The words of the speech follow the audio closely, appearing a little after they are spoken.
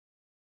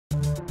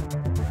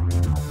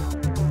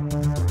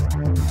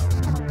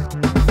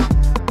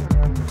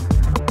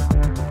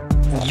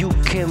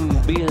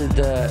build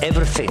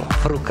everything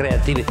through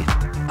creativity.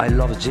 I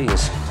love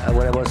jeans.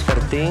 When I was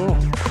 13,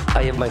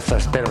 I have my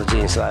first pair of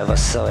jeans, so I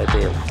was so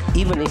happy.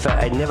 Even if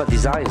I never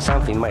designed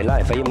something in my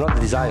life, I am not a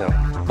designer,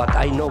 but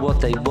I know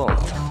what I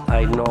want.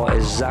 I know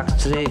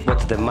exactly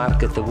what the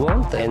market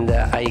wants, and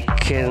I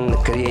can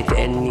create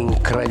an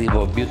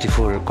incredible,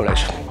 beautiful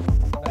collection.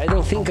 I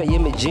don't think I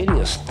am a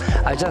genius.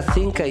 I just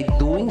think I'm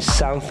doing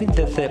something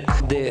that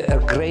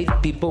the great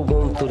people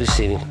want to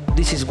receive.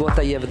 This is what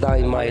I have done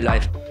in my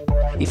life.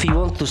 If you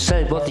want to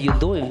sell what you're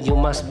doing, you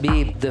must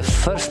be the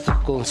first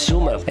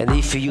consumer. And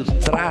if you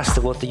trust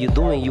what you're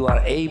doing, you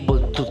are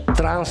able to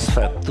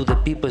transfer to the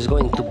people who's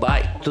going to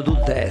buy. To do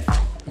that,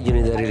 you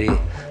need really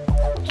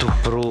to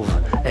prove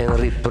and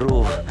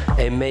reprove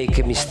and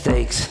make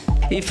mistakes.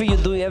 If you're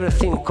doing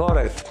everything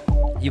correct,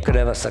 you can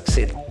never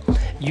succeed.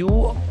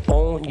 You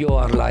own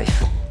your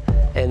life,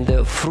 and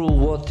through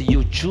what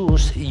you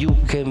choose, you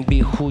can be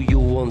who you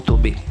want to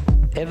be.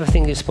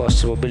 Everything is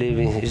possible, believe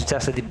me. It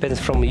just depends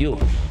from you.